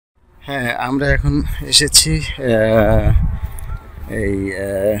হ্যাঁ, আমরা এখন এসেছি এই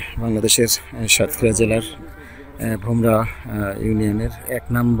বাংলাদেশের সাতক্ষীরা জেলার ভোমরা ইউনিয়নের 1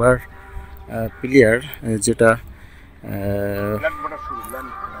 নম্বর পিলিয়ার, যেটা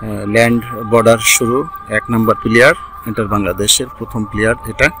ল্যান্ড বর্ডার শুরু 1 নম্বর পিলিয়ার। এটা বাংলাদেশের প্রথম পিলিয়ার।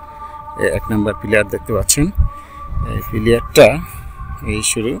 এটা 1 নম্বর পিলিয়ার দেখতে পাচ্ছেন। এই পিলিয়ারটা এই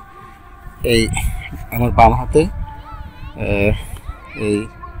শুরু এই আমার বাম হাতে। এই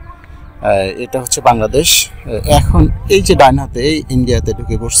এটা হচ্ছে বাংলাদেশ। এখন এই যে ডান হাতে এই ইন্ডিয়াতে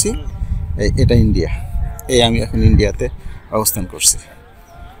ঢুকে পড়ছি, এটা ইন্ডিয়া। আমি এখন ইন্ডিয়াতে অবস্থান করছি।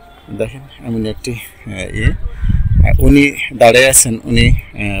 দেখেন এমন একটি উনি দাঁড়িয়ে আছেন, উনি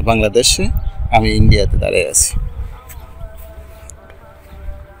বাংলাদেশে, আমি ইন্ডিয়াতে দাঁড়িয়ে আছি।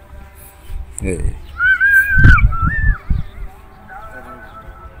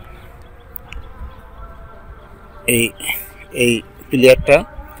 এই প্লেয়ারটা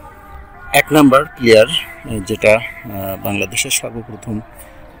 1 নম্বর প্লেয়ার, যেটা বাংলাদেশের সর্বপ্রথম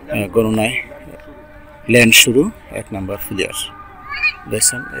গণনায় ল্যান্ড শুরু 1 নম্বর প্লেয়ার।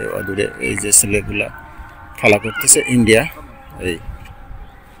 দেখছেন এই অদূরে এই যে ছেলেগুলা খেলা করতেছে, ইন্ডিয়া। এই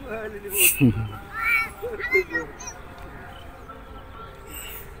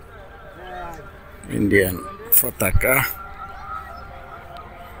ইন্ডিয়ান পতাকা,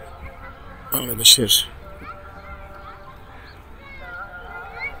 বাংলাদেশের।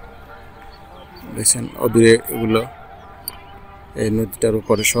 দেখছেন অদূরে এগুলো, এই নদীটার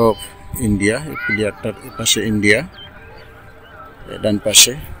উপরে সব ইন্ডিয়া। এই প্লেয়ারটার পাশে ইন্ডিয়া, ডান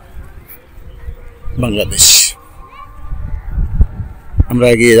পাশে বাংলাদেশ। আমরা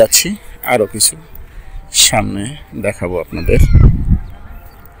এগিয়ে যাচ্ছি, আরো কিছু সামনে দেখাবো আপনাদের।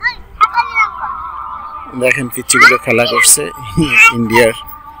 দেখেন পিচ্চিগুলো খেলা করছে ইন্ডিয়ার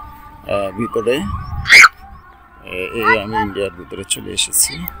ভিতরে। আমি ইন্ডিয়ার ভিতরে চলে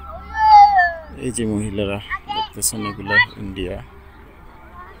এসেছি। এই যে মহিলারা দেখতেছেন, এগুলো ইন্ডিয়া।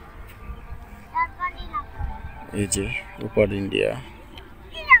 এই যে উপর ইন্ডিয়া,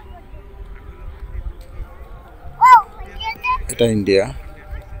 এটা ইন্ডিয়া।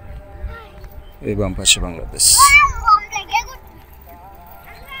 এই বাম পাশে বাংলাদেশ।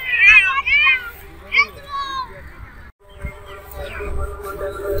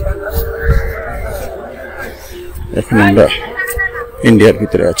 এখন আমরা ইন্ডিয়ার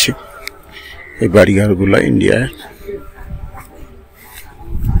ভিতরে আছি। এই বাড়িঘরগুলো ইন্ডিয়ার।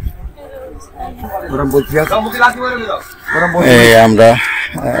 আমরা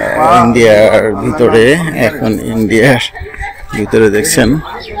ইন্ডিয়ার ভিতরে, এখন ইন্ডিয়ার ভিতরে দেখছেন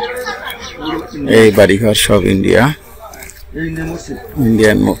এই বাড়িঘর সব ইন্ডিয়া।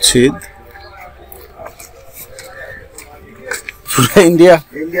 ইন্ডিয়ান মসজিদ পুরো ইন্ডিয়া।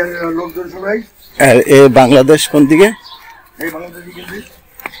 আর এই বাংলাদেশ কোন দিকে?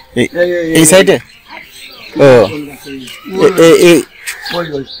 এই সাইডে।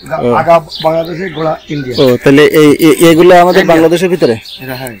 ও তাহলে এগুলো আমাদের বাংলাদেশের ভিতরে,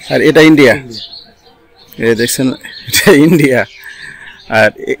 আর এটা ইন্ডিয়া। দেখছেন এটা ইন্ডিয়া, আর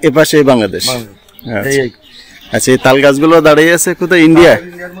এ পাশে বাংলাদেশ। আচ্ছা, এই তাল গাছগুলো দাঁড়িয়ে আছে কোথায়? ইন্ডিয়া।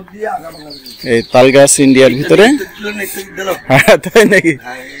 এই তাল গাছ ইন্ডিয়ার ভিতরে, তাই নাকি?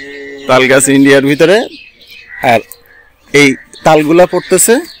 তাল গাছ ইন্ডিয়ার ভিতরে, আর এই তালগুলা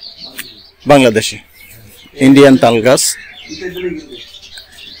পড়তেছে বাংলাদেশে। ইন্ডিয়ান তাল গাছ,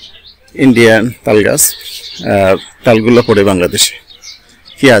 ইন্ডিয়ান তাল গাছ, আর তালগুলো পড়ে বাংলাদেশে।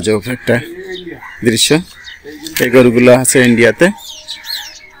 কি আজব একটা দৃশ্য। এই গরুগুলো আছে ইন্ডিয়াতে,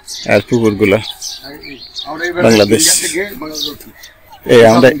 আর কুকুরগুলো বাংলাদেশ। এই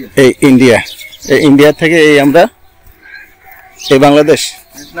আমরা এই ইন্ডিয়া, এই ইন্ডিয়া থেকে এই আমরা এই বাংলাদেশ,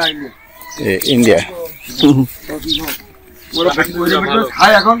 ইন্ডিয়া।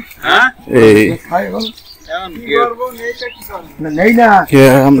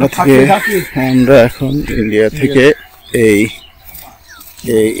 আমরা এখন ইন্ডিয়া থেকে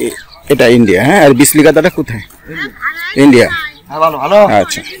এটা ইন্ডিয়া। হ্যাঁ, আর বিসলিকাতাটা কোথায়? ইন্ডিয়া।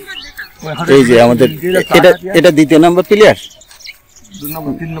 আচ্ছা, এই যে আমাদের এটা 2 নম্বর প্লেয়ার।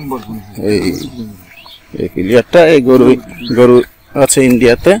 এই প্লেয়ারটা, এই গরু আছে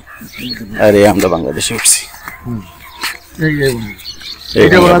ইন্ডিয়াতে, আর এই আমরা বাংলাদেশে উঠছি।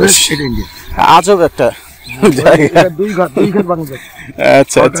 আজব একটা জায়গা।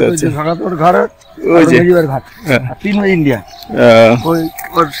 আচ্ছা আচ্ছা আচ্ছা,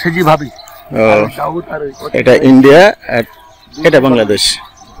 এটা ইন্ডিয়া আর এটা বাংলাদেশ।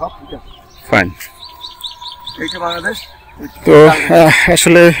 ফাইন। তো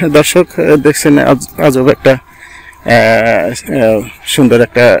আসলে দর্শক দেখছেন আজব একটা সুন্দর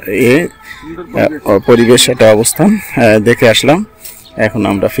একটা পরিবেশ, একটা অবস্থান দেখে আসলাম। এখন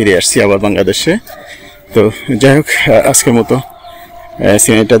আমরা ফিরে আসছি আবার বাংলাদেশে। তো যাই হোক, আজকের মতো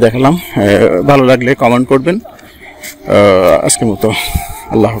সিনেমাটা দেখালাম। ভালো লাগলে কমেন্ট করবেন। আজকের মতো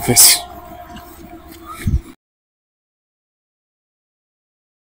আল্লাহ হাফেজ।